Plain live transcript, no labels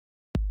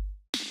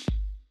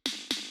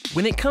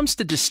When it comes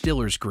to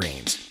distillers'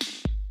 grains,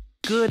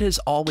 good has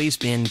always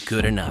been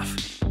good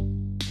enough.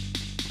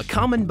 A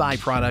common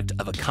byproduct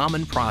of a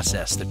common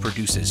process that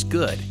produces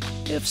good,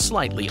 if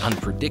slightly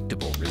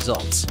unpredictable,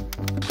 results.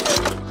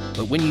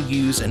 But when you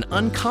use an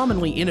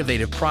uncommonly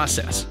innovative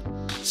process,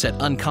 set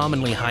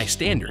uncommonly high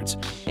standards,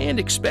 and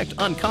expect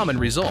uncommon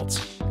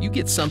results, you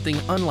get something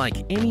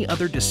unlike any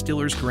other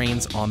distiller's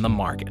grains on the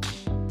market.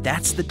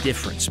 That's the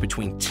difference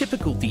between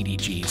typical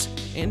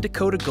DDGs and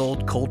Dakota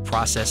Gold Cold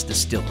Processed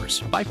Distillers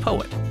by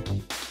Poet.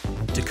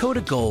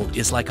 Dakota Gold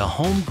is like a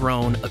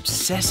homegrown,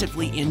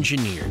 obsessively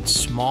engineered,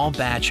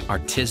 small-batch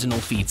artisanal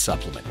feed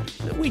supplement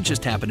that we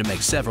just happen to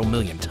make several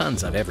million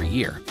tons of every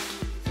year.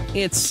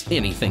 It's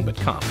anything but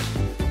common.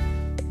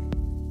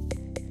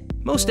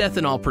 Most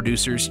ethanol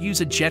producers use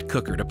a jet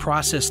cooker to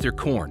process their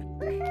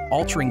corn,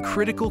 altering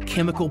critical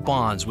chemical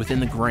bonds within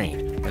the grain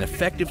and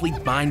effectively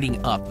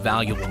binding up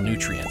valuable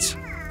nutrients,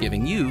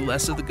 giving you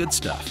less of the good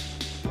stuff.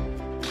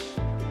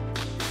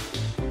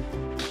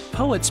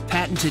 Poet's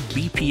patented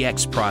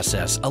BPX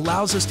process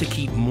allows us to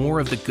keep more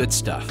of the good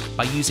stuff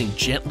by using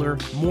gentler,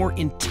 more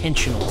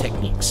intentional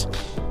techniques.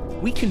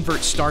 We convert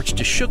starch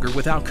to sugar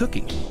without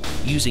cooking,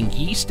 using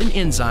yeast and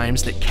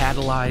enzymes that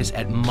catalyze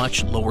at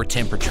much lower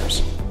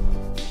temperatures.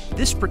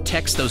 This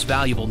protects those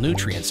valuable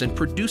nutrients and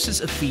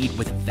produces a feed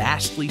with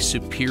vastly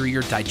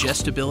superior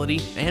digestibility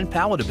and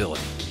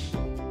palatability.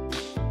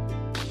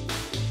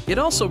 It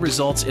also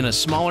results in a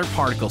smaller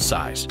particle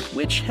size,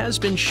 which has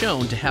been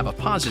shown to have a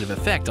positive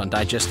effect on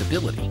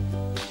digestibility.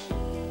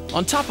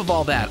 On top of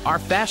all that, our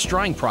fast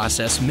drying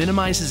process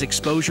minimizes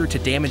exposure to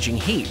damaging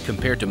heat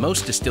compared to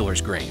most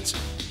distillers' grains.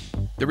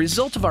 The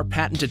result of our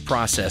patented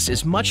process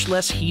is much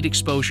less heat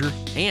exposure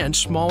and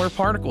smaller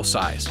particle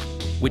size,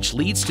 which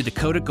leads to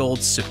Dakota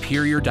Gold's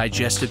superior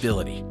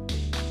digestibility.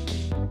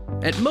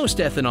 At most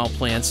ethanol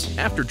plants,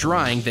 after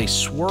drying, they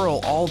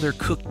swirl all their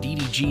cooked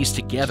DDGs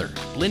together,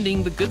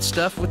 blending the good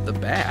stuff with the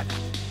bad.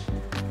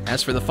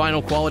 As for the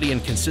final quality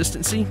and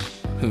consistency,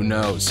 who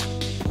knows?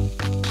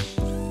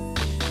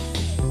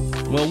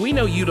 Well, we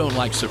know you don't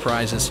like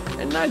surprises,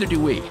 and neither do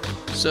we,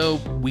 so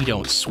we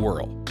don't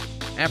swirl.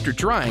 After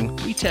drying,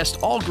 we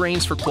test all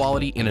grains for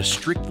quality in a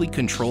strictly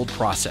controlled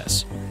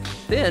process.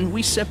 Then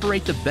we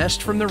separate the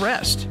best from the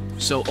rest,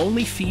 so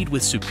only feed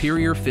with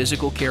superior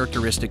physical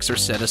characteristics are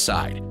set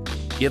aside,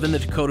 given the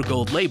Dakota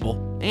Gold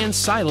label, and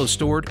silo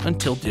stored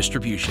until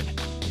distribution.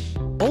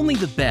 Only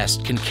the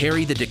best can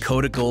carry the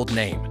Dakota Gold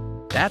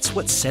name. That's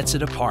what sets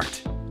it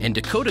apart. And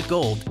Dakota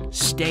Gold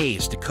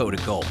stays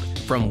Dakota Gold,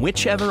 from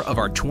whichever of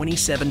our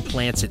 27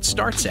 plants it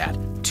starts at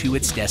to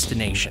its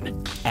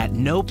destination. At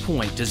no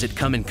point does it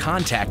come in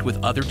contact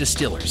with other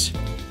distillers.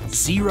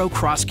 Zero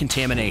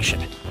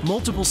cross-contamination,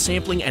 multiple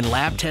sampling and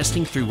lab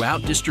testing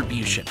throughout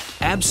distribution,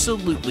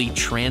 absolutely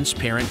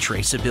transparent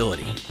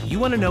traceability. You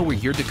want to know where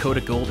your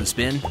Dakota Gold has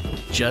been?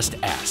 Just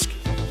ask.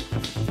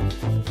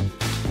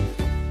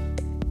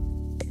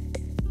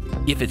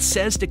 If it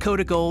says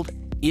Dakota Gold,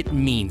 it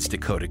means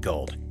Dakota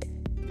Gold.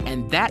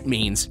 And that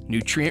means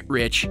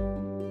nutrient-rich,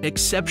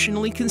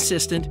 exceptionally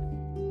consistent,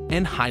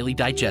 and highly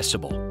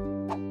digestible.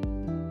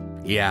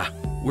 Yeah,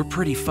 we're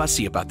pretty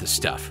fussy about this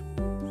stuff.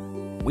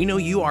 We know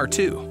you are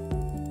too.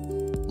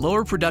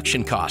 Lower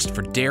production cost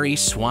for dairy,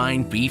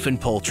 swine, beef,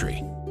 and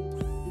poultry.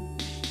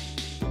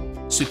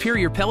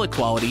 Superior pellet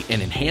quality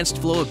and enhanced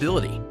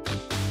flowability.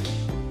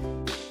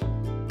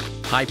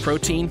 High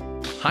protein,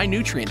 high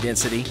nutrient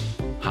density,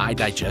 high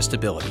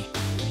digestibility.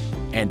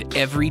 And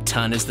every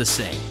ton is the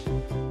same.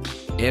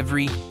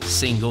 Every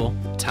single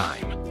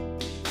time.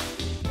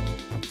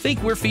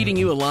 Think we're feeding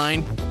you a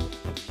line?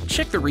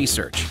 Check the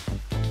research.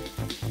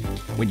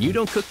 When you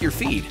don't cook your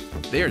feed,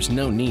 there's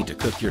no need to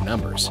cook your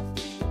numbers.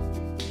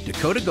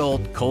 Dakota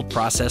Gold Cold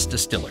Processed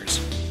Distillers.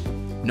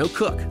 No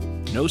cook,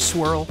 no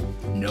swirl,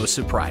 no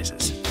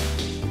surprises.